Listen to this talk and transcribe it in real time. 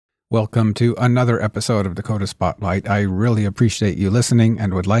Welcome to another episode of Dakota Spotlight. I really appreciate you listening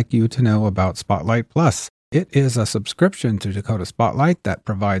and would like you to know about Spotlight Plus. It is a subscription to Dakota Spotlight that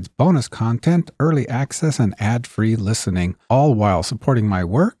provides bonus content, early access, and ad-free listening, all while supporting my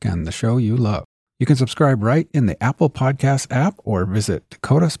work and the show you love. You can subscribe right in the Apple Podcast app or visit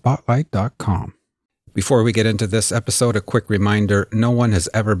dakotaspotlight.com. Before we get into this episode, a quick reminder, no one has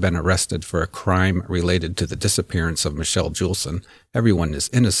ever been arrested for a crime related to the disappearance of Michele Julson. Everyone is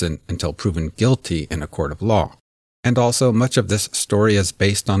innocent until proven guilty in a court of law. And also, much of this story is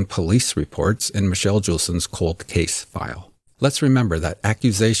based on police reports in Michele Julson's cold case file. Let's remember that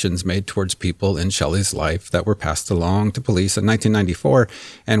accusations made towards people in Shelly's life that were passed along to police in 1994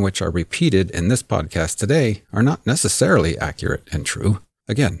 and which are repeated in this podcast today are not necessarily accurate and true.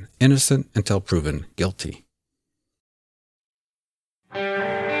 Again, innocent until proven guilty.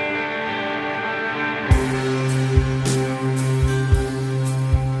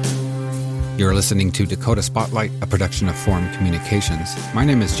 You're listening to Dakota Spotlight, a production of Forum Communications. My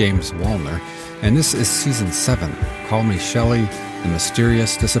name is James Wallner, and this is Season 7, Call Me Shelly, The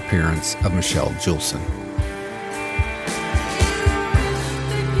Mysterious Disappearance of Michele Julson.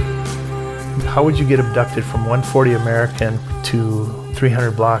 How would you get abducted from 140 American to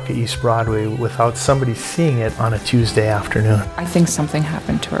 300 block of East Broadway without somebody seeing it on a Tuesday afternoon? I think something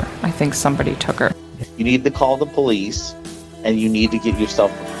happened to her. I think somebody took her. You need to call the police, and you need to get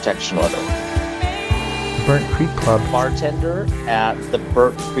yourself a protection order. Burnt Creek Club. Bartender at the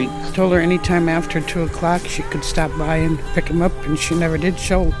Burnt Creek. Told her anytime after 2 o'clock she could stop by and pick him up, and she never did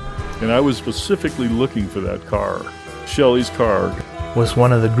show. And I was specifically looking for that car, Shelly's car. Was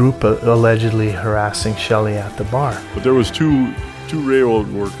one of the group allegedly harassing Shelly at the bar. But there was two railroad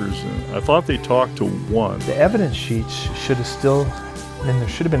workers, and I thought they talked to one. The evidence sheets should have still, and there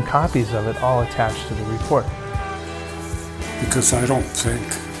should have been copies of it all attached to the report. Because I don't think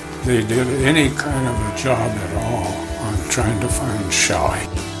they did any kind of a job at all on trying to find Shelly.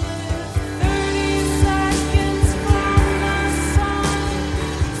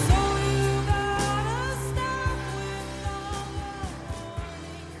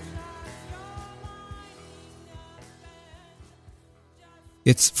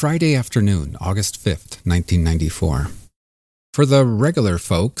 It's Friday afternoon, August 5th, 1994. For the regular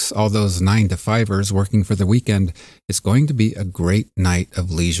folks, all those 9-to-5ers working for the weekend, it's going to be a great night of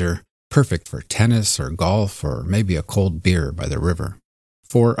leisure, perfect for tennis or golf or maybe a cold beer by the river.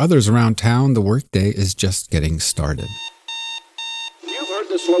 For others around town, the workday is just getting started. You've heard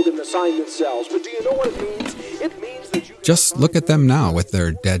the slogan, the sign that sells, but do you know what it means? It means that you... Just look at them now with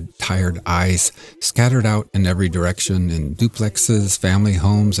their dead, tired eyes scattered out in every direction in duplexes, family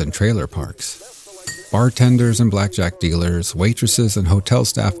homes, and trailer parks. Bartenders and blackjack dealers, waitresses and hotel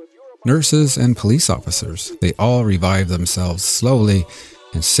staff, nurses and police officers, they all revive themselves slowly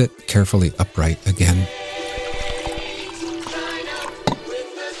and sit carefully upright again.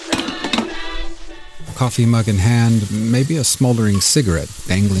 Coffee mug in hand, maybe a smoldering cigarette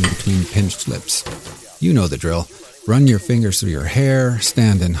dangling between pinched lips. You know the drill. Run your fingers through your hair,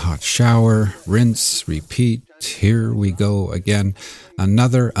 stand in hot shower, rinse, repeat. Here we go again.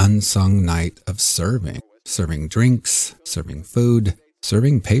 Another unsung night of serving. Serving drinks, serving food,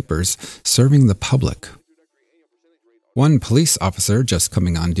 serving papers, serving the public. One police officer just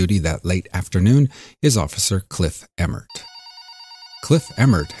coming on duty that late afternoon is Officer Cliff Emmert. Cliff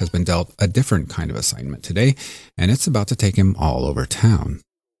Emmert has been dealt a different kind of assignment today, and it's about to take him all over town.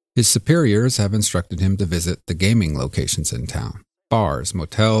 His superiors have instructed him to visit the gaming locations in town. Bars,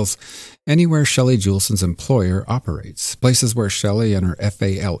 motels, anywhere Shelly Julson's employer operates. Places where Shelly and her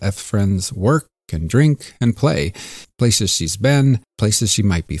FALF friends work and drink and play. Places she's been, places she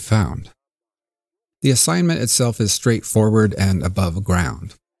might be found. The assignment itself is straightforward and above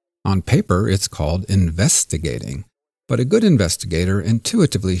ground. On paper, it's called investigating. But a good investigator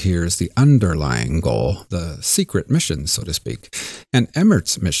intuitively hears the underlying goal, the secret mission, so to speak. And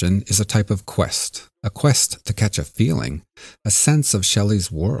Emmert's mission is a type of quest, a quest to catch a feeling, a sense of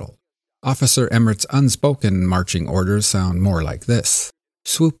Shelly's world. Officer Emmert's unspoken marching orders sound more like this.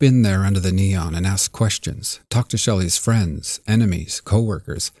 Swoop in there under the neon and ask questions. Talk to Shelly's friends, enemies,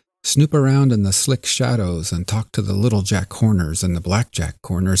 co-workers. Snoop around in the slick shadows and talk to the little jack corners and the blackjack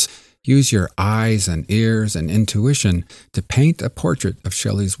corners. Use your eyes and ears and intuition to paint a portrait of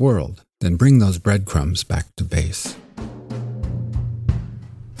Shelly's world, then bring those breadcrumbs back to base.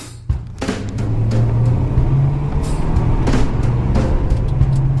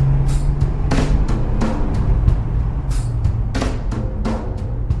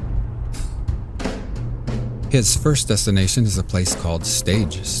 His first destination is a place called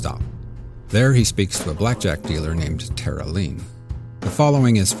Stage Stop. There he speaks to a blackjack dealer named Tara Lean. The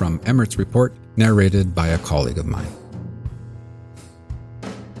following is from Emmert's report, narrated by a colleague of mine.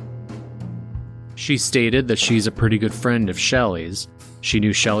 She stated that she's a pretty good friend of Shelly's. She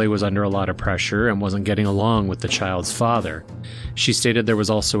knew Shelly was under a lot of pressure and wasn't getting along with the child's father. She stated there was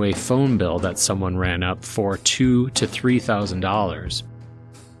also a phone bill that someone ran up for $2,000 to $3,000.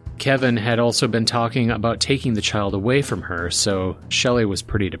 Kevin had also been talking about taking the child away from her, so Shelly was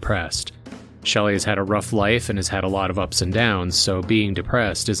pretty depressed. Shelly has had a rough life and has had a lot of ups and downs, so being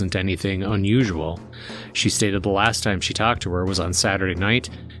depressed isn't anything unusual. She stated the last time she talked to her was on Saturday night,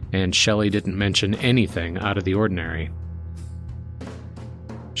 and Shelly didn't mention anything out of the ordinary.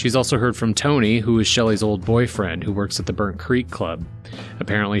 She's also heard from Tony, who is Shelly's old boyfriend who works at the Burnt Creek Club.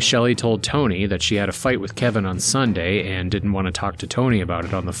 Apparently, Shelly told Tony that she had a fight with Kevin on Sunday and didn't want to talk to Tony about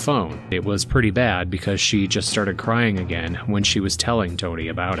it on the phone. It was pretty bad because she just started crying again when she was telling Tony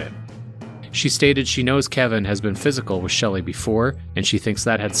about it. She stated she knows Kevin has been physical with Shelly before, and she thinks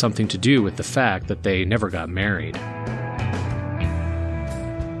that had something to do with the fact that they never got married.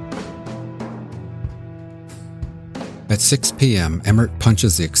 At 6 p.m., Emmert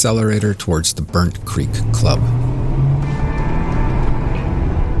punches the accelerator towards the Burnt Creek Club.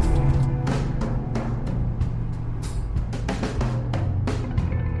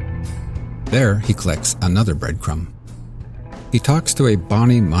 There, he collects another breadcrumb. He talks to a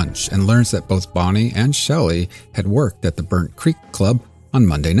Bonnie Munch and learns that both Bonnie and Shelly had worked at the Burnt Creek Club on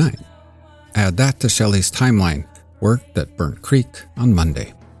Monday night. Add that to Shelly's timeline, worked at Burnt Creek on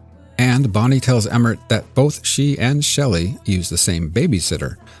Monday. And Bonnie tells Emmert that both she and Shelly use the same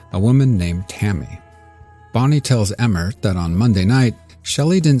babysitter, a woman named Tammy. Bonnie tells Emmert that on Monday night,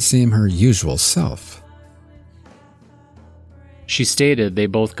 Shelly didn't seem her usual self. She stated they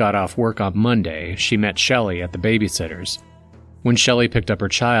both got off work on Monday. She met Shelly at the babysitter's. When Shelly picked up her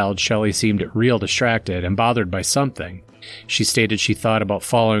child, Shelly seemed real distracted and bothered by something. She stated she thought about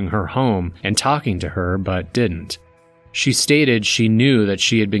following her home and talking to her, but didn't. She stated she knew that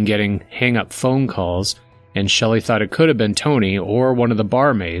she had been getting hang-up phone calls, and Shelly thought it could have been Tony or one of the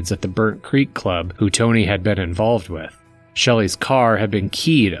barmaids at the Burnt Creek Club who Tony had been involved with. Shelly's car had been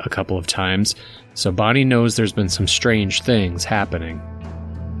keyed a couple of times, so Bonnie knows there's been some strange things happening.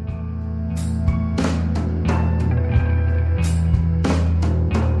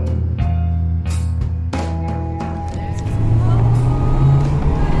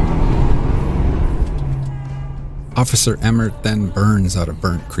 Officer Emmert then burns out of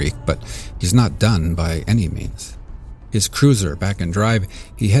Burnt Creek, but he's not done by any means. His cruiser back in drive,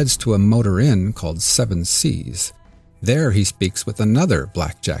 he heads to a motor inn called 7 Seas. There he speaks with another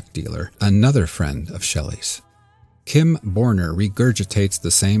blackjack dealer, another friend of Shelly's. Kim Borner regurgitates the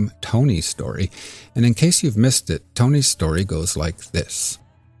same Tony story, and in case you've missed it, Tony's story goes like this.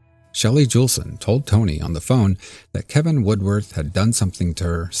 Michele Julson told Tony on the phone that Kevin Woodworth had done something to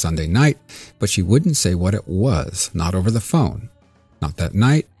her Sunday night, but she wouldn't say what it was, not over the phone, not that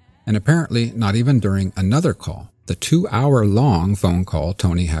night, and apparently not even during another call, the 2-hour-long phone call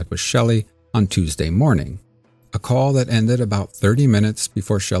Tony had with Shelly on Tuesday morning, a call that ended about 30 minutes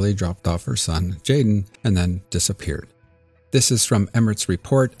before Shelly dropped off her son, Jaden, and then disappeared. This is from Emmert's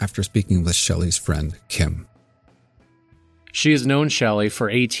report after speaking with Shelly's friend, Kim. She has known Shelly for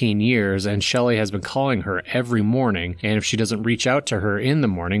 18 years, and Shelly has been calling her every morning, and if she doesn't reach out to her in the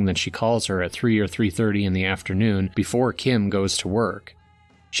morning, then she calls her at 3 or 3:30 in the afternoon before Kim goes to work.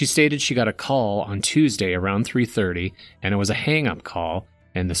 She stated she got a call on Tuesday around 3:30, and it was a hang-up call,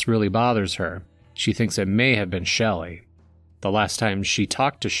 and this really bothers her. She thinks it may have been Shelly. The last time she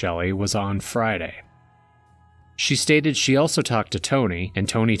talked to Shelly was on Friday. She stated she also talked to Tony, and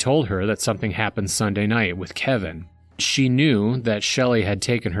Tony told her that something happened Sunday night with Kevin. She knew that Shelly had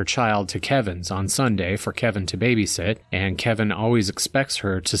taken her child to Kevin's on Sunday for Kevin to babysit, and Kevin always expects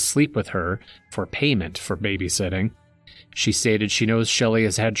her to sleep with her for payment for babysitting. She stated she knows Shelly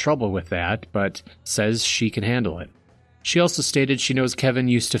has had trouble with that, but says she can handle it. She also stated she knows Kevin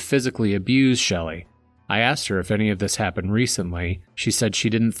used to physically abuse Shelly. I asked her if any of this happened recently. She said she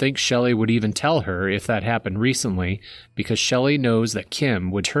didn't think Shelly would even tell her if that happened recently because Shelly knows that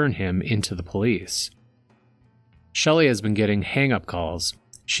Kim would turn him into the police. Shelly has been getting hang-up calls.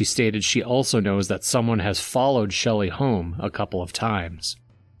 She stated she also knows that someone has followed Shelly home a couple of times.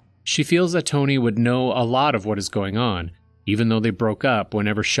 She feels that Tony would know a lot of what is going on. Even though they broke up,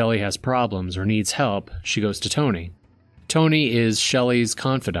 whenever Shelly has problems or needs help, she goes to Tony. Tony is Shelly's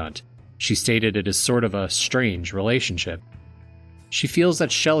confidant. She stated it is sort of a strange relationship. She feels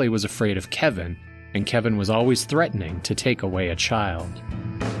that Shelly was afraid of Kevin, and Kevin was always threatening to take away a child.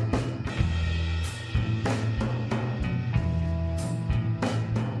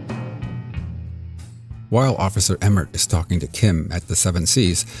 While Officer Emmert is talking to Kim at the Seven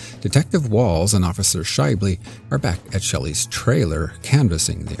Seas, Detective Walls and Officer Shibley are back at Shelley's trailer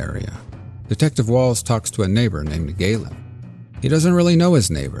canvassing the area. Detective Walls talks to a neighbor named Galen. He doesn't really know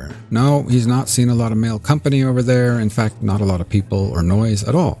his neighbor. No, he's not seen a lot of male company over there. In fact, not a lot of people or noise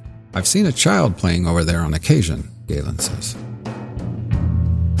at all. I've seen a child playing over there on occasion, Galen says.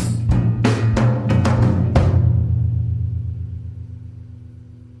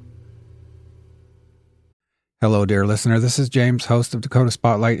 Hello, dear listener. This is James, host of Dakota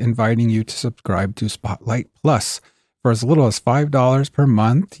Spotlight, inviting you to subscribe to Spotlight Plus. For as little as $5 per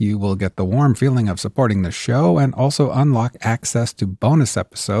month, you will get the warm feeling of supporting the show and also unlock access to bonus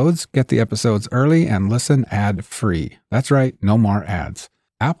episodes, get the episodes early, and listen ad-free. That's right, no more ads.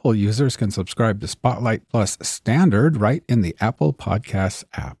 Apple users can subscribe to Spotlight Plus Standard right in the Apple Podcasts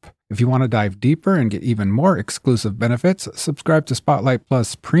app. If you want to dive deeper and get even more exclusive benefits, subscribe to Spotlight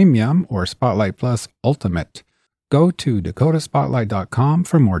Plus Premium or Spotlight Plus Ultimate. Go to dakotaspotlight.com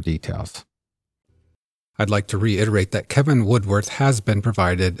for more details. I'd like to reiterate that Kevin Woodworth has been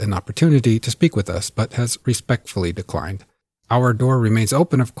provided an opportunity to speak with us, but has respectfully declined. Our door remains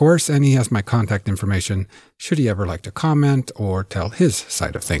open, of course, and he has my contact information should he ever like to comment or tell his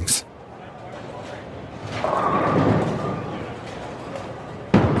side of things.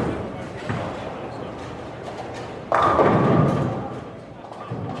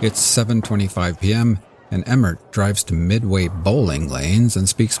 It's 7:25 p.m., and Emmert drives to Midway bowling lanes and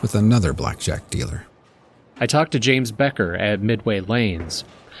speaks with another blackjack dealer. I talked to James Becker at Midway Lanes.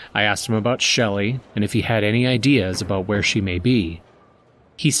 I asked him about Shelley and if he had any ideas about where she may be.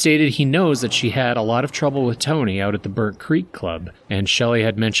 He stated he knows that she had a lot of trouble with Tony out at the Burnt Creek Club, and Shelley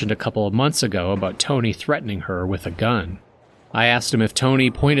had mentioned a couple of months ago about Tony threatening her with a gun. I asked him if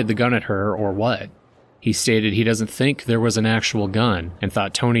Tony pointed the gun at her or what. He stated he doesn't think there was an actual gun and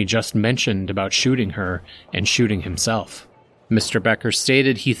thought Tony just mentioned about shooting her and shooting himself. Mr. Becker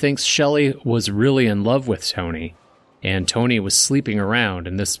stated he thinks Shelley was really in love with Tony, and Tony was sleeping around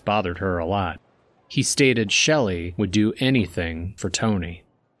and this bothered her a lot. He stated Shelley would do anything for Tony.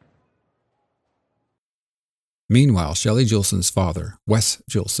 Meanwhile, Michele Julson's father, Wes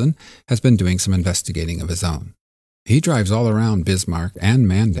Julson, has been doing some investigating of his own. He drives all around Bismarck and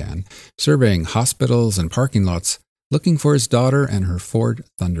Mandan, surveying hospitals and parking lots, looking for his daughter and her Ford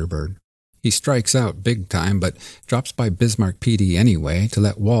Thunderbird. He strikes out big time, but drops by Bismarck PD anyway to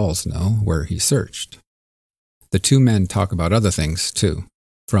let Walls know where he searched. The two men talk about other things, too.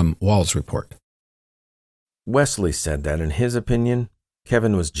 From Walls' report. Wesley said that, in his opinion,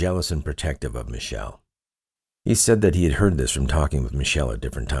 Kevin was jealous and protective of Michele. He said that he had heard this from talking with Michele at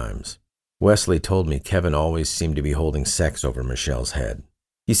different times. Wesley told me Kevin always seemed to be holding sex over Michelle's head.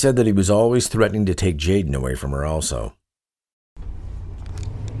 He said that he was always threatening to take Jaden away from her also.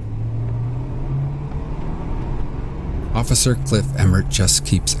 Officer Cliff Emmert just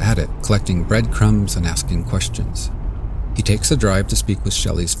keeps at it, collecting breadcrumbs and asking questions. He takes a drive to speak with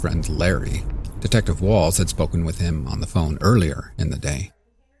Shelley's friend Larry. Detective Walls had spoken with him on the phone earlier in the day.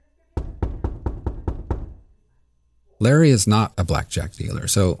 Larry is not a blackjack dealer,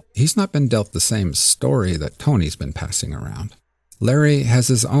 so he's not been dealt the same story that Tony's been passing around. Larry has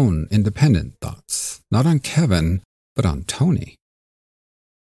his own independent thoughts, not on Kevin, but on Tony.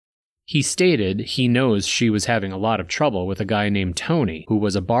 He stated he knows she was having a lot of trouble with a guy named Tony, who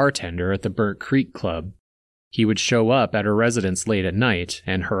was a bartender at the Burnt Creek Club. He would show up at her residence late at night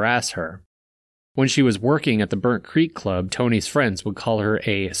and harass her. When she was working at the Burnt Creek Club, Tony's friends would call her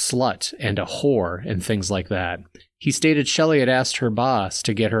a slut and a whore and things like that. He stated Shelley had asked her boss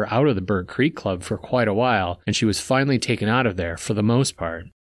to get her out of the Burnt Creek Club for quite a while, and she was finally taken out of there for the most part.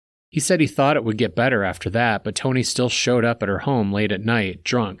 He said he thought it would get better after that, but Tony still showed up at her home late at night,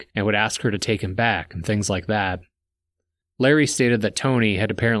 drunk, and would ask her to take him back and things like that. Larry stated that Tony had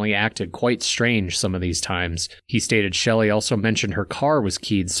apparently acted quite strange some of these times. He stated Shelley also mentioned her car was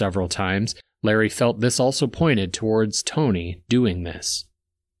keyed several times. Larry felt this also pointed towards Tony doing this.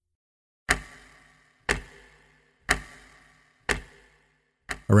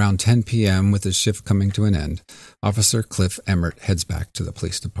 Around 10 p.m., with his shift coming to an end, Officer Cliff Emmert heads back to the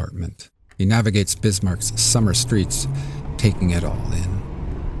police department. He navigates Bismarck's summer streets, taking it all in.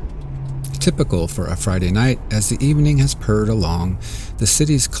 Typical for a Friday night, as the evening has purred along, the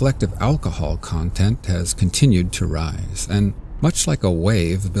city's collective alcohol content has continued to rise, and much like a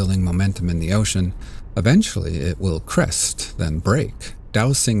wave building momentum in the ocean, eventually it will crest, then break,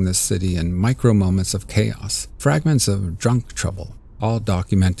 dousing the city in micro moments of chaos, fragments of drunk trouble, all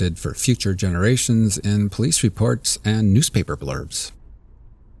documented for future generations in police reports and newspaper blurbs.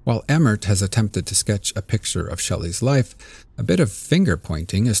 While Emmert has attempted to sketch a picture of Shelley's life, a bit of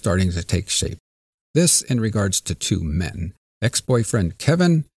finger-pointing is starting to take shape. This in regards to two men, ex-boyfriend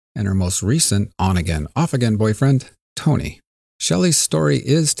Kevin and her most recent on-again, off-again boyfriend, Tony. Shelly's story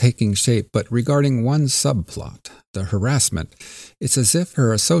is taking shape, but regarding one subplot, the harassment, it's as if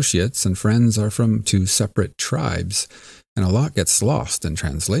her associates and friends are from two separate tribes, and a lot gets lost in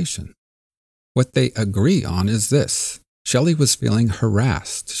translation. What they agree on is this. Shelly was feeling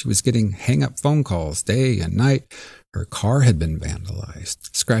harassed. She was getting hang-up phone calls day and night. Her car had been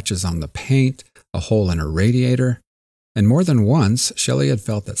vandalized, scratches on the paint, a hole in her radiator. And more than once, Shelly had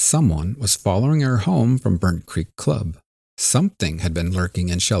felt that someone was following her home from Burnt Creek Club. Something had been lurking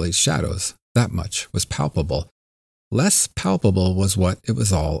in Shelly's shadows. That much was palpable. Less palpable was what it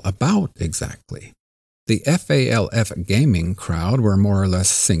was all about exactly. The FALF gaming crowd were more or less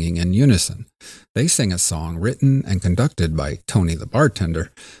singing in unison. They sang a song written and conducted by Tony the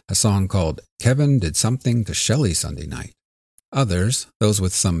bartender, a song called Kevin Did Something to Shelly Sunday Night. Others, those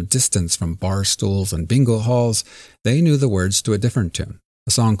with some distance from bar stools and bingo halls, they knew the words to a different tune,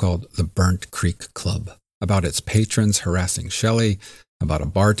 a song called The Burnt Creek Club, about its patrons harassing Shelly, about a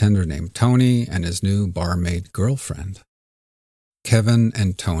bartender named Tony and his new barmaid girlfriend. Kevin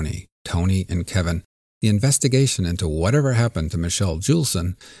and Tony, Tony and Kevin. The investigation into whatever happened to Michele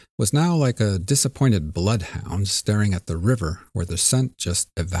Julson was now like a disappointed bloodhound staring at the river where the scent just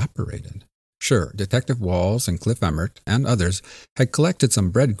evaporated. Sure, Detective Walls and Cliff Emmert and others had collected some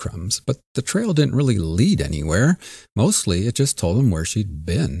breadcrumbs, but the trail didn't really lead anywhere. Mostly, it just told them where she'd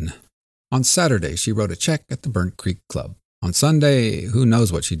been. On Saturday, she wrote a check at the Burnt Creek Club. On Sunday, who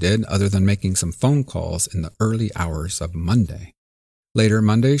knows what she did other than making some phone calls in the early hours of Monday. Later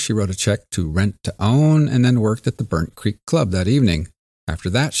Monday, she wrote a check to Rent to Own and then worked at the Burnt Creek Club that evening. After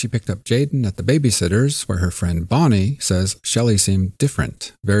that, she picked up Jaden at the babysitter's, where her friend Bonnie says Shelly seemed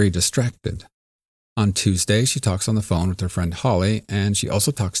different, very distracted. On Tuesday, she talks on the phone with her friend Holly, and she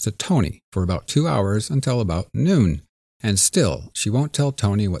also talks to Tony for about 2 hours until about noon. And still, she won't tell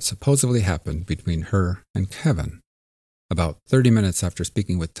Tony what supposedly happened between her and Kevin. About 30 minutes after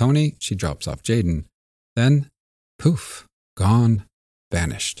speaking with Tony, she drops off Jaden. Then, poof, gone,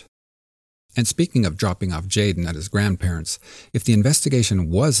 vanished. And speaking of dropping off Jaden at his grandparents', if the investigation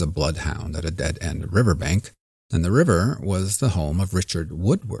was a bloodhound at a dead-end riverbank, then the river was the home of Richard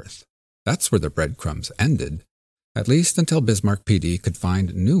Woodworth. That's where the breadcrumbs ended, at least until Bismarck PD could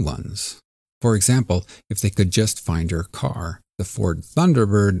find new ones. For example, if they could just find her car, the Ford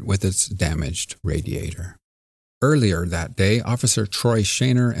Thunderbird with its damaged radiator. Earlier that day, Officer Troy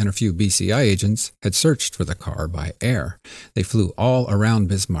Shaner and a few BCI agents had searched for the car by air. They flew all around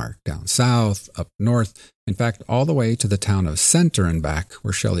Bismarck, down south, up north, in fact, all the way to the town of Center and back,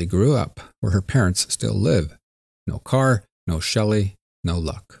 where Shelly grew up, where her parents still live. No car, no Shelly, no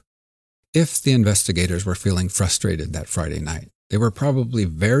luck. If the investigators were feeling frustrated that Friday night, they were probably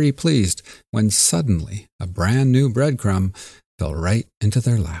very pleased when suddenly a brand new breadcrumb fell right into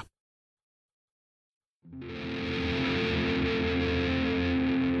their lap.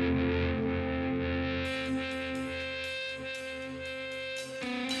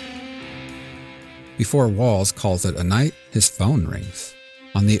 Before Walls calls it a night, his phone rings.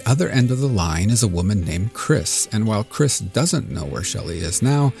 On the other end of the line is a woman named Chris, and while Chris doesn't know where Shelly is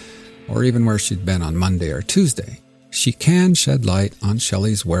now, or even where she'd been on Monday or Tuesday, she can shed light on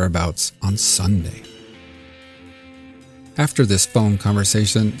Shelly's whereabouts on Sunday. After this phone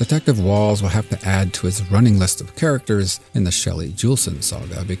conversation, Detective Walls will have to add to his running list of characters in the Michele Julson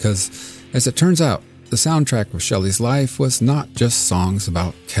saga because, as it turns out, the soundtrack of Shelly's life was not just songs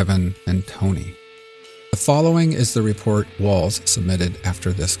about Kevin and Tony. The following is the report Walls submitted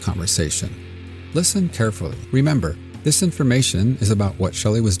after this conversation. Listen carefully. Remember, this information is about what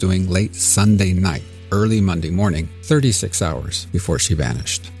Shelly was doing late Sunday night, early Monday morning, 36 hours before she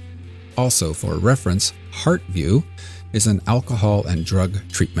vanished. Also, for reference, Heartview is an alcohol and drug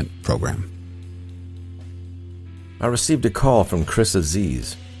treatment program. I received a call from Chris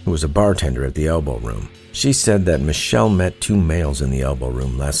Aziz, who was a bartender at the Elbow Room. She said that Michele met two males in the Elbow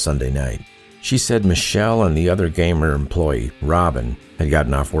Room last Sunday night. She said Michele and the other gamer employee, Robin, had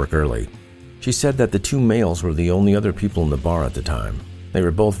gotten off work early. She said that the two males were the only other people in the bar at the time. They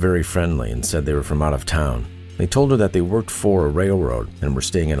were both very friendly and said they were from out of town. They told her that they worked for a railroad and were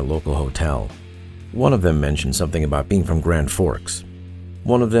staying at a local hotel. One of them mentioned something about being from Grand Forks.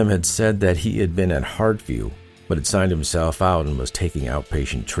 One of them had said that he had been at Heartview, but had signed himself out and was taking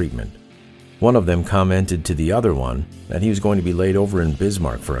outpatient treatment. One of them commented to the other one that he was going to be laid over in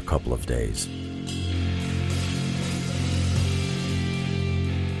Bismarck for a couple of days.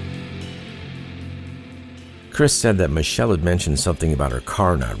 Chris said that Michele had mentioned something about her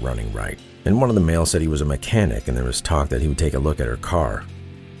car not running right, and one of the males said he was a mechanic and there was talk that he would take a look at her car.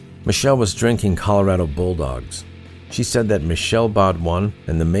 Michele was drinking Colorado Bulldogs. She said that Michele bought one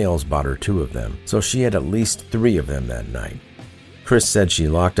and the males bought her 2 of them, so she had at least 3 of them that night. Chris said she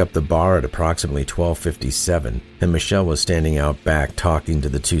locked up the bar at approximately 12:57, and Michele was standing out back talking to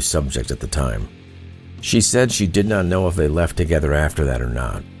the 2 subjects at the time. She said she did not know if they left together after that or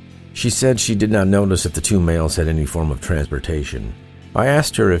not. She said she did not notice if the 2 males had any form of transportation. I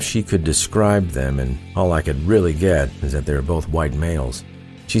asked her if she could describe them, and all I could really get is that they were both white males.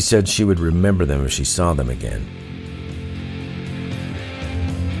 She said she would remember them if she saw them again.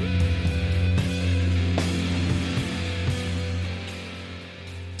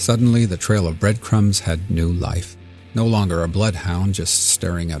 Suddenly, the trail of breadcrumbs had new life. No longer a bloodhound just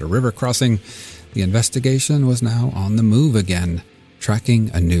staring at a river crossing, the investigation was now on the move again, tracking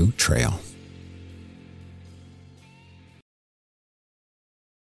a new trail.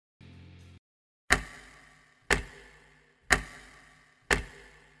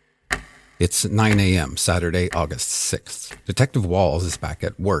 It's 9 a.m., Saturday, August 6th. Detective Walls is back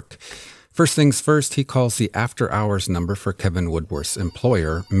at work. First things first, he calls the after-hours number for Kevin Woodworth's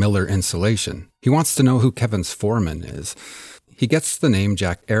employer, Miller Insulation. He wants to know who Kevin's foreman is. He gets the name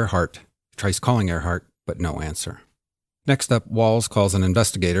Jack Earhart, tries calling Earhart, but no answer. Next up, Walls calls an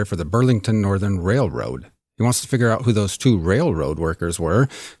investigator for the Burlington Northern Railroad. He wants to figure out who those 2 railroad workers were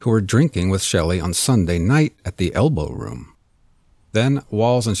who were drinking with Shelly on Sunday night at the Elbow Room. Then,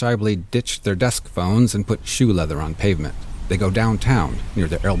 Walls and Shibley ditch their desk phones and put shoe leather on pavement. They go downtown, near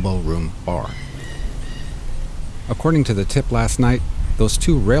the Elbow Room bar. According to the tip last night, those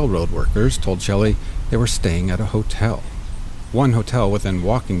 2 railroad workers told Shelly they were staying at a hotel. One hotel within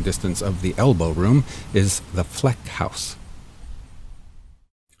walking distance of the Elbow Room is the Fleck House.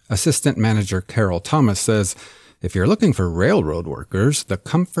 Assistant Manager Carol Thomas says, if you're looking for railroad workers, the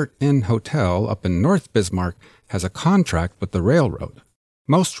Comfort Inn Hotel up in North Bismarck has a contract with the railroad.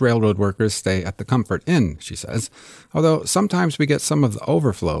 Most railroad workers stay at the Comfort Inn, she says, although sometimes we get some of the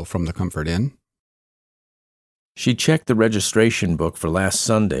overflow from the Comfort Inn. She checked the registration book for last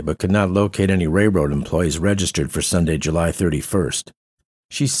Sunday but could not locate any railroad employees registered for Sunday, July 31st.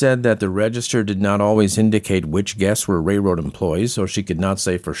 She said that the register did not always indicate which guests were railroad employees, or she could not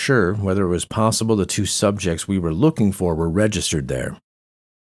say for sure whether it was possible the 2 subjects we were looking for were registered there.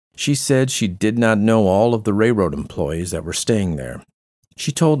 She said she did not know all of the railroad employees that were staying there.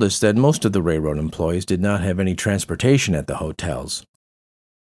 She told us that most of the railroad employees did not have any transportation at the hotels.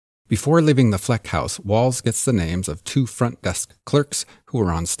 Before leaving the Fleck House, Walls gets the names of 2 front desk clerks who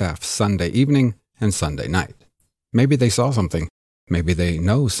were on staff Sunday evening and Sunday night. Maybe they saw something. Maybe they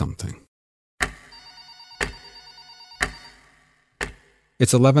know something.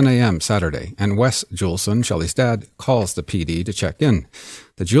 It's 11 a.m. Saturday, and Wes Julson, Shelly's dad, calls the PD to check in.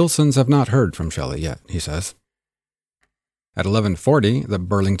 The Julsons have not heard from Shelly yet, he says. At 11:40, the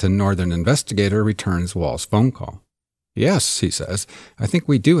Burlington Northern investigator returns Wall's phone call. Yes, he says, I think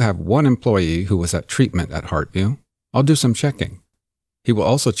we do have 1 employee who was at treatment at Hartview. I'll do some checking. He will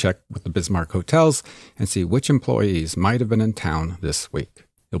also check with the Bismarck hotels and see which employees might have been in town this week.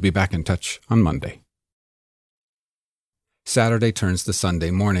 He'll be back in touch on Monday. Saturday turns to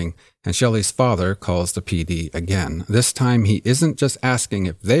Sunday morning, and Shelly's father calls the PD again. This time, he isn't just asking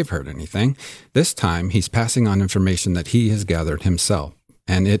if they've heard anything. This time, he's passing on information that he has gathered himself,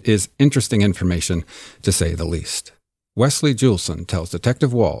 and it is interesting information, to say the least. Wesley Julson tells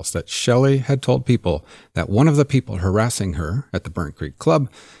Detective Walls that Shelly had told people that one of the people harassing her at the Burnt Creek Club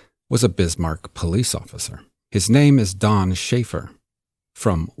was a Bismarck police officer. His name is Don Schaefer.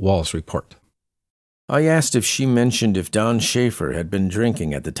 From Walls' report. I asked if she mentioned if Don Schaefer had been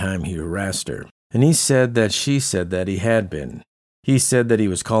drinking at the time he harassed her, and he said that she said that he had been. He said that he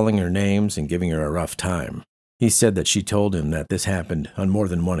was calling her names and giving her a rough time. He said that she told him that this happened on more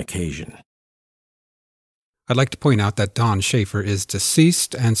than one occasion. I'd like to point out that Don Schaefer is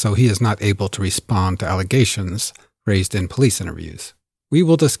deceased, and so he is not able to respond to allegations raised in police interviews. We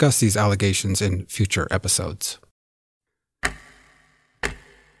will discuss these allegations in future episodes.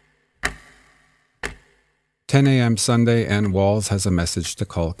 10 a.m. Sunday, and Walls has a message to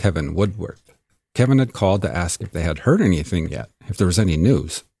call Kevin Woodworth. Kevin had called to ask if they had heard anything yet, if there was any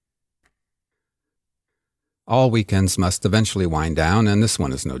news. All weekends must eventually wind down, and this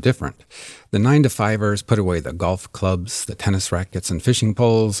one is no different. The 9-to-5ers put away the golf clubs, the tennis rackets, and fishing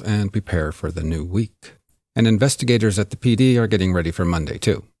poles, and prepare for the new week. And investigators at the PD are getting ready for Monday,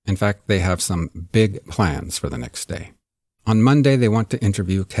 too. In fact, they have some big plans for the next day. On Monday, they want to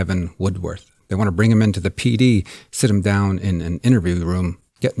interview Kevin Woodworth. They want to bring him into the PD, sit him down in an interview room,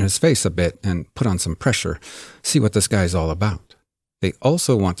 get in his face a bit, and put on some pressure, see what this guy's all about. They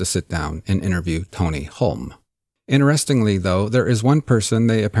also want to sit down and interview Tony Holm. Interestingly, though, there is one person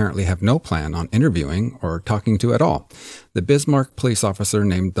they apparently have no plan on interviewing or talking to at all. The Bismarck police officer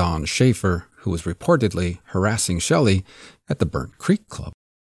named Don Schaefer, who was reportedly harassing Shelly at the Burnt Creek Club.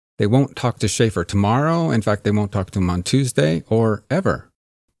 They won't talk to Schaefer tomorrow. In fact, they won't talk to him on Tuesday or ever.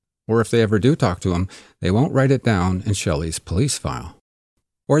 Or if they ever do talk to him, they won't write it down in Shelly's police file.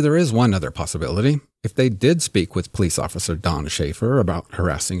 Or there is one other possibility. If they did speak with police officer Don Schaefer about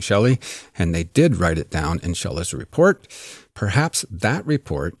harassing Shelly, and they did write it down in Shelly's report, perhaps that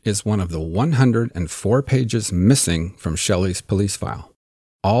report is one of the 104 pages missing from Shelly's police file,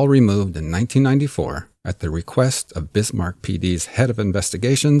 all removed in 1994 at the request of Bismarck PD's head of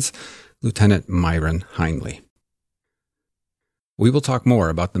investigations, Lieutenant Myron Hindley. We will talk more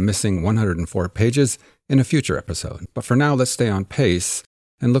about the missing 104 pages in a future episode, but for now let's stay on pace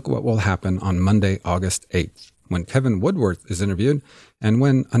and look at what will happen on Monday, August 8th, when Kevin Woodworth is interviewed and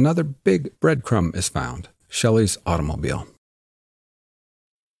when another big breadcrumb is found, Shelly's automobile.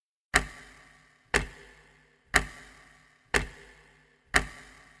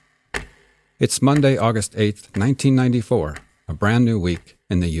 It's Monday, August 8th, 1994, a brand new week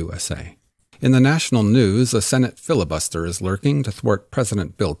in the USA. In the national news, a Senate filibuster is lurking to thwart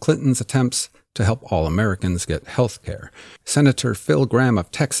President Bill Clinton's attempts to help all Americans get health care. Senator Phil Gramm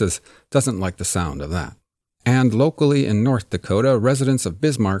of Texas doesn't like the sound of that. And locally in North Dakota, residents of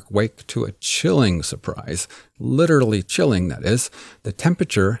Bismarck wake to a chilling surprise. Literally chilling, that is. The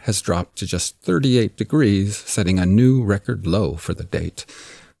temperature has dropped to just 38 degrees, setting a new record low for the date.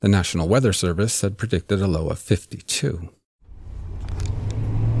 The National Weather Service had predicted a low of 52.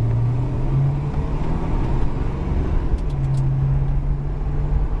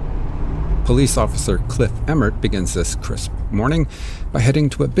 Police officer Cliff Emmert begins this crisp morning by heading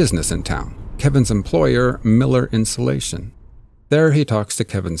to a business in town, Kevin's employer, Miller Insulation. There he talks to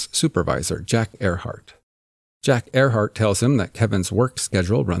Kevin's supervisor, Jack Earhart. Jack Earhart tells him that Kevin's work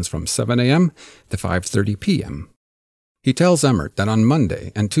schedule runs from 7 a.m. to 5:30 p.m. He tells Emmert that on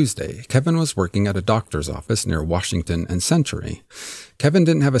Monday and Tuesday, Kevin was working at a doctor's office near Washington and Century. Kevin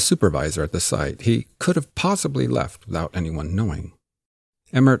didn't have a supervisor at the site. He could have possibly left without anyone knowing.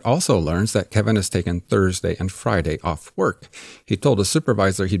 Emmert also learns that Kevin has taken Thursday and Friday off work. He told his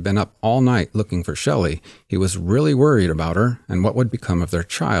supervisor he'd been up all night looking for Shelly. He was really worried about her and what would become of their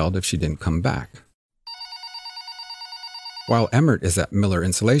child if she didn't come back. While Emmert is at Miller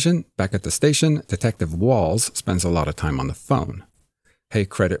Insulation, back at the station, Detective Walls spends a lot of time on the phone. "Hey,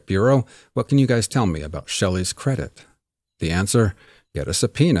 Credit Bureau, what can you guys tell me about Shelly's credit?" The answer, "Get a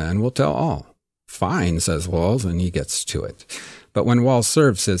subpoena and we'll tell all." "Fine," says Walls, and he gets to it. But when Walls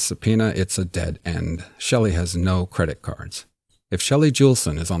serves his subpoena, it's a dead end. Shelly has no credit cards. If Michele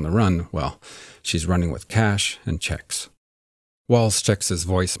Julson is on the run, well, she's running with cash and checks. Walls checks his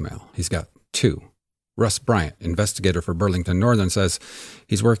voicemail. He's got 2. Russ Bryant, investigator for Burlington Northern, says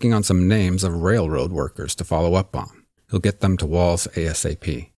he's working on some names of railroad workers to follow up on. He'll get them to Walls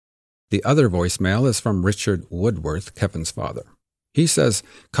ASAP. The other voicemail is from Richard Woodworth, Kevin's father. He says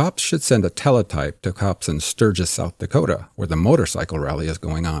cops should send a teletype to cops in Sturgis, South Dakota, where the motorcycle rally is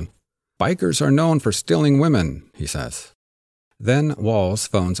going on. "Bikers are known for stealing women," he says. Then Walls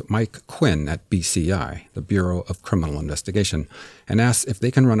phones Mike Quinn at BCI, the Bureau of Criminal Investigation, and asks if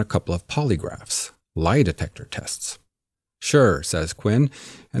they can run a couple of polygraphs, lie detector tests. "Sure," says Quinn,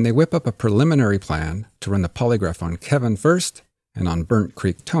 and they whip up a preliminary plan to run the polygraph on Kevin first and on Burnt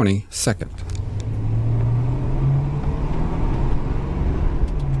Creek Tony second.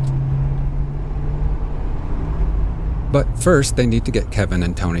 But first, they need to get Kevin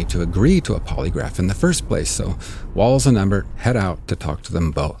and Tony to agree to a polygraph in the first place, so Walls and Emmert head out to talk to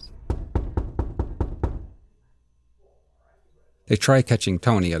them both. They try catching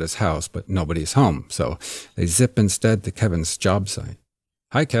Tony at his house, but nobody's home, so they zip instead to Kevin's job site.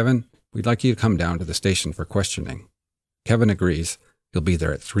 "Hi, Kevin. We'd like you to come down to the station for questioning." Kevin agrees. He'll be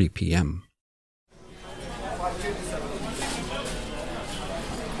there at 3 p.m.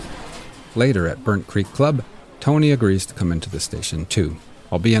 Later at Burnt Creek Club, Tony agrees to come into the station too.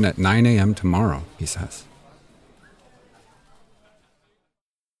 "I'll be in at 9 a.m. tomorrow," he says.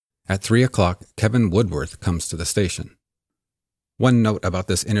 At 3 o'clock, Kevin Woodworth comes to the station. One note about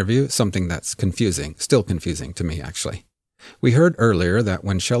this interview, something that's confusing, still confusing to me actually. We heard earlier that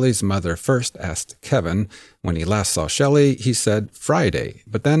when Shelly's mother first asked Kevin when he last saw Shelly, he said Friday,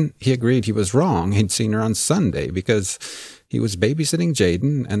 but then he agreed he was wrong. He'd seen her on Sunday because he was babysitting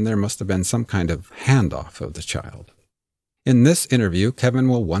Jaden and there must have been some kind of handoff of the child. In this interview, Kevin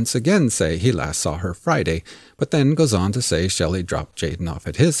will once again say he last saw her Friday, but then goes on to say Shelly dropped Jaden off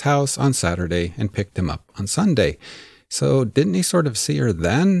at his house on Saturday and picked him up on Sunday. So didn't he sort of see her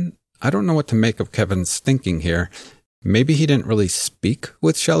then? I don't know what to make of Kevin's thinking here. Maybe he didn't really speak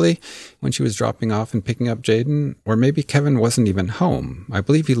with Shelly when she was dropping off and picking up Jaden, or maybe Kevin wasn't even home. I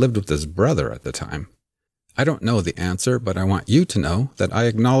believe he lived with his brother at the time. I don't know the answer, but I want you to know that I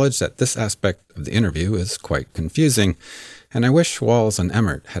acknowledge that this aspect of the interview is quite confusing, and I wish Walls and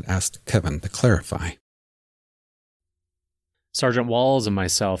Emmert had asked Kevin to clarify. Sergeant Walls and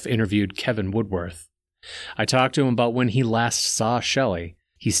myself interviewed Kevin Woodworth. I talked to him about when he last saw Shelly.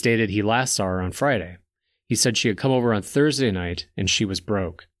 He stated he last saw her on Friday. He said she had come over on Thursday night and she was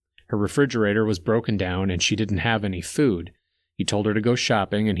broke. Her refrigerator was broken down and she didn't have any food. He told her to go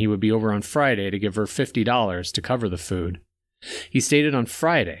shopping and he would be over on Friday to give her $50 to cover the food. He stated on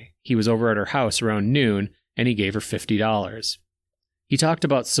Friday he was over at her house around noon and he gave her $50. He talked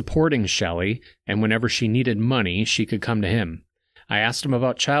about supporting Shelly, and whenever she needed money, she could come to him. I asked him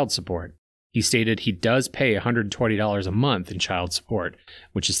about child support. He stated he does pay $120 a month in child support,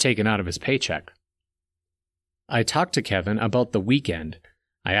 which is taken out of his paycheck. I talked to Kevin about the weekend.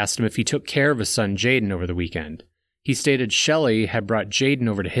 I asked him if he took care of his son Jaden over the weekend. He stated Shelly had brought Jaden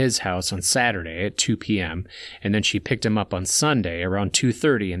over to his house on Saturday at 2 p.m., and then she picked him up on Sunday around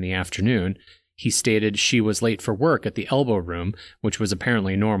 2:30 in the afternoon. He stated she was late for work at the elbow room, which was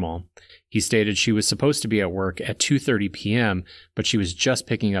apparently normal. He stated she was supposed to be at work at 2:30 p.m., but she was just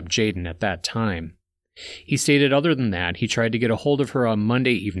picking up Jaden at that time. He stated other than that, he tried to get a hold of her on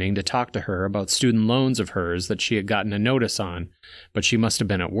Monday evening to talk to her about student loans of hers that she had gotten a notice on, but she must have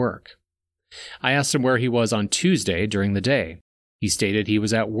been at work. I asked him where he was on Tuesday during the day. He stated he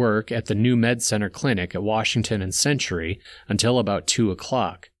was at work at the new Med Center clinic at Washington and Century until about 2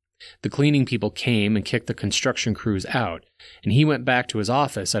 o'clock. The cleaning people came and kicked the construction crews out, and he went back to his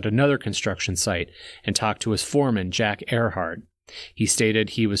office at another construction site and talked to his foreman, Jack Earhart. He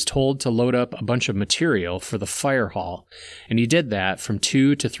stated he was told to load up a bunch of material for the fire hall, and he did that from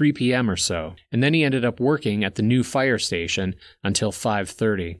 2 to 3 p.m. or so, and then he ended up working at the new fire station until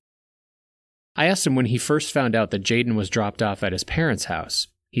 5:30. I asked him when he first found out that Jaden was dropped off at his parents' house.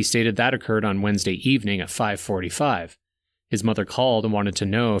 He stated that occurred on Wednesday evening at 5:45. His mother called and wanted to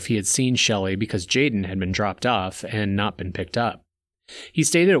know if he had seen Shelly because Jaden had been dropped off and not been picked up. He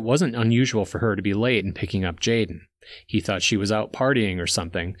stated it wasn't unusual for her to be late in picking up Jaden. He thought she was out partying or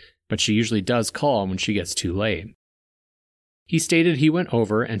something, but she usually does call when she gets too late. He stated he went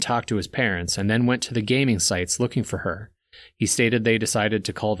over and talked to his parents and then went to the gaming sites looking for her. He stated they decided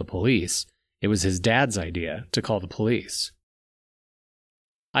to call the police. It was his dad's idea to call the police.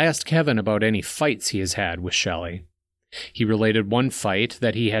 I asked Kevin about any fights he has had with Shelly. He related one fight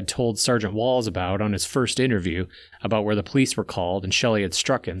that he had told Sergeant Walls about on his first interview, about where the police were called and Shelly had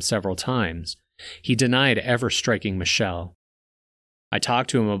struck him several times. He denied ever striking Michele. I talked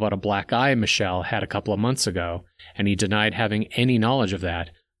to him about a black eye Michele had a couple of months ago, and he denied having any knowledge of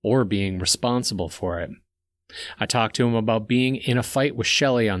that or being responsible for it. I talked to him about being in a fight with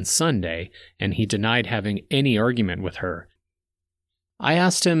Shelly on Sunday, and he denied having any argument with her. I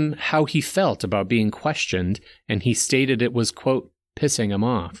asked him how he felt about being questioned, and he stated it was, quote, pissing him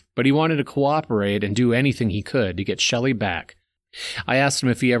off, but he wanted to cooperate and do anything he could to get Shelly back. I asked him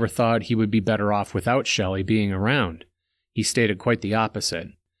if he ever thought he would be better off without Shelly being around. He stated quite the opposite.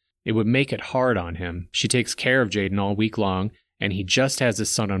 It would make it hard on him. She takes care of Jaden all week long, and he just has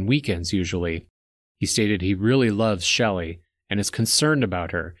his son on weekends usually. He stated he really loves Shelly and is concerned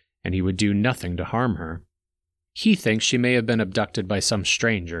about her, and he would do nothing to harm her. He thinks she may have been abducted by some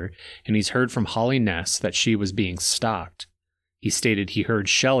stranger, and he's heard from Holly Ness that she was being stalked. He stated he heard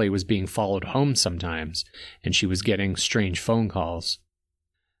Shelly was being followed home sometimes, and she was getting strange phone calls.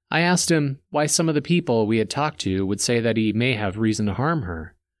 I asked him why some of the people we had talked to would say that he may have reason to harm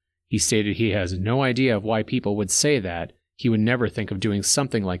her. He stated he has no idea of why people would say that. He would never think of doing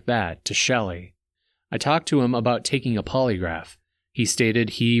something like that to Shelly. I talked to him about taking a polygraph. He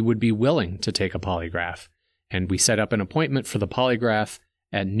stated he would be willing to take a polygraph, and we set up an appointment for the polygraph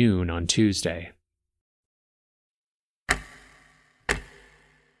at noon on Tuesday.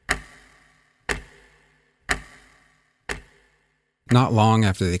 Not long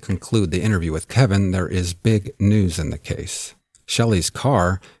after they conclude the interview with Kevin, there is big news in the case. Shelly's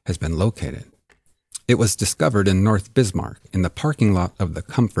car has been located. It was discovered in North Bismarck in the parking lot of the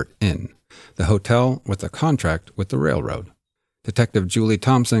Comfort Inn, the hotel with a contract with the railroad. Detective Julie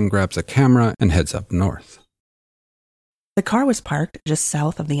Thompson grabs a camera and heads up north. The car was parked just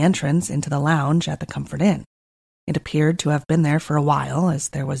south of the entrance into the lounge at the Comfort Inn. It appeared to have been there for a while, as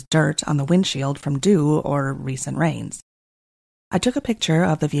there was dirt on the windshield from dew or recent rains. I took a picture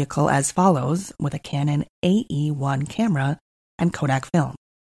of the vehicle as follows with a Canon AE1 camera and Kodak film.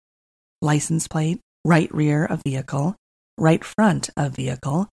 License plate, right rear of vehicle, right front of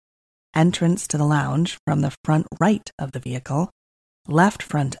vehicle, entrance to the lounge from the front right of the vehicle, left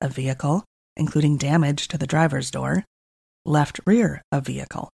front of vehicle, including damage to the driver's door, left rear of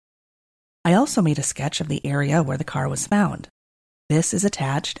vehicle. I also made a sketch of the area where the car was found. This is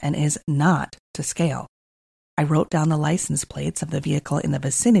attached and is not to scale. I wrote down the license plates of the vehicle in the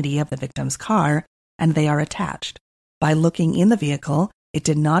vicinity of the victim's car, and they are attached. By looking in the vehicle, it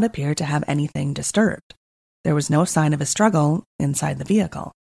did not appear to have anything disturbed. There was no sign of a struggle inside the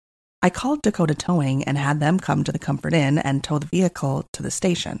vehicle. I called Dakota Towing and had them come to the Comfort Inn and tow the vehicle to the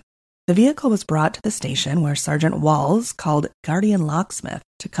station. The vehicle was brought to the station where Sergeant Walls called Guardian Locksmith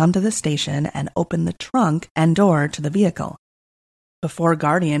to come to the station and open the trunk and door to the vehicle. Before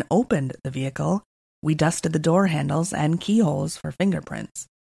Guardian opened the vehicle, we dusted the door handles and keyholes for fingerprints.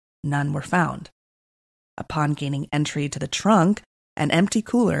 None were found. Upon gaining entry to the trunk, an empty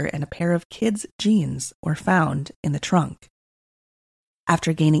cooler and a pair of kids' jeans were found in the trunk.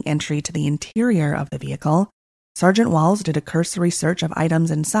 After gaining entry to the interior of the vehicle, Sergeant Walls did a cursory search of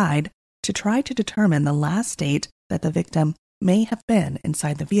items inside to try to determine the last state that the victim may have been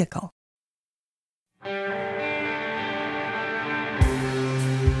inside the vehicle.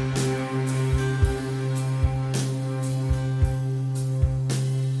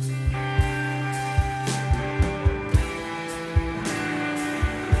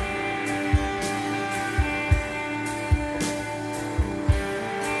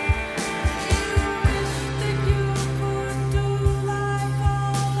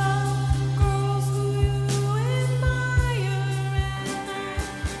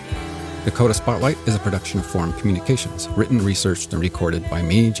 Dakota Spotlight is a production of Forum Communications, written, researched, and recorded by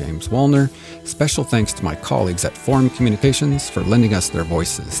me, James Wallner. Special thanks to my colleagues at Forum Communications for lending us their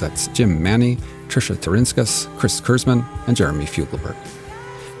voices. That's Jim Manny, Tricia Turinskas, Chris Kurzman, and Jeremy Fugelberg.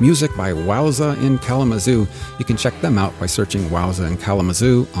 Music by Wowza in Kalamazoo. You can check them out by searching Wowza in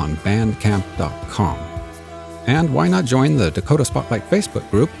Kalamazoo on bandcamp.com. And why not join the Dakota Spotlight Facebook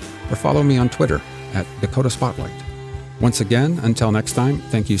group or follow me on Twitter at Dakota Spotlight. Once again, until next time,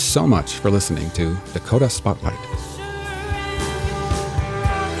 thank you so much for listening to Dakota Spotlight.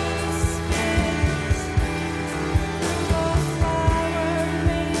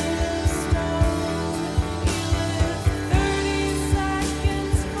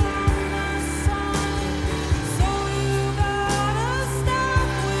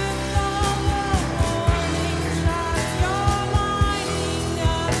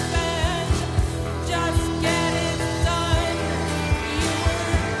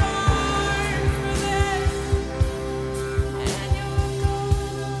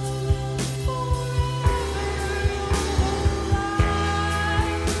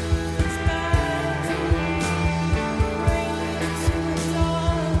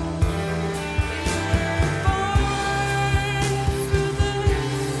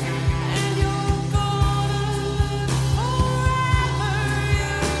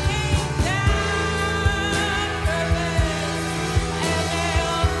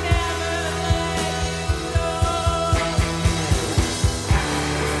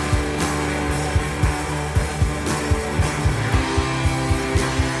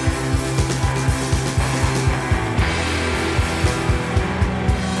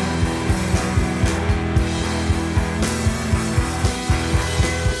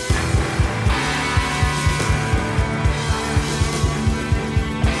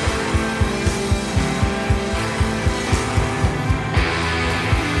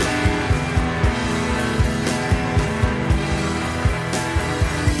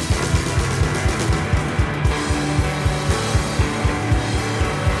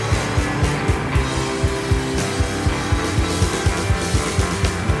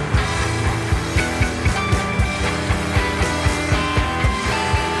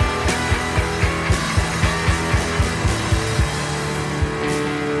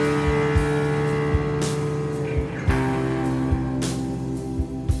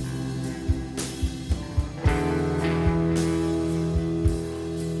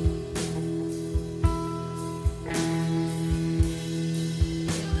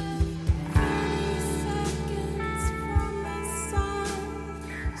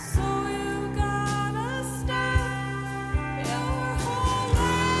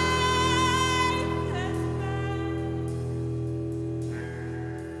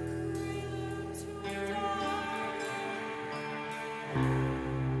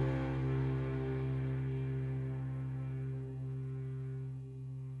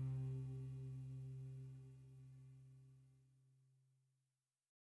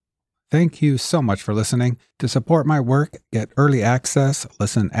 Thank you so much for listening. To support my work, get early access,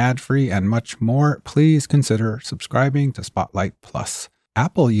 listen ad-free, and much more, please consider subscribing to Spotlight Plus.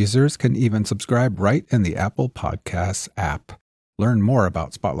 Apple users can even subscribe right in the Apple Podcasts app. Learn more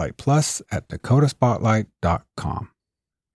about Spotlight Plus at dakotaspotlight.com.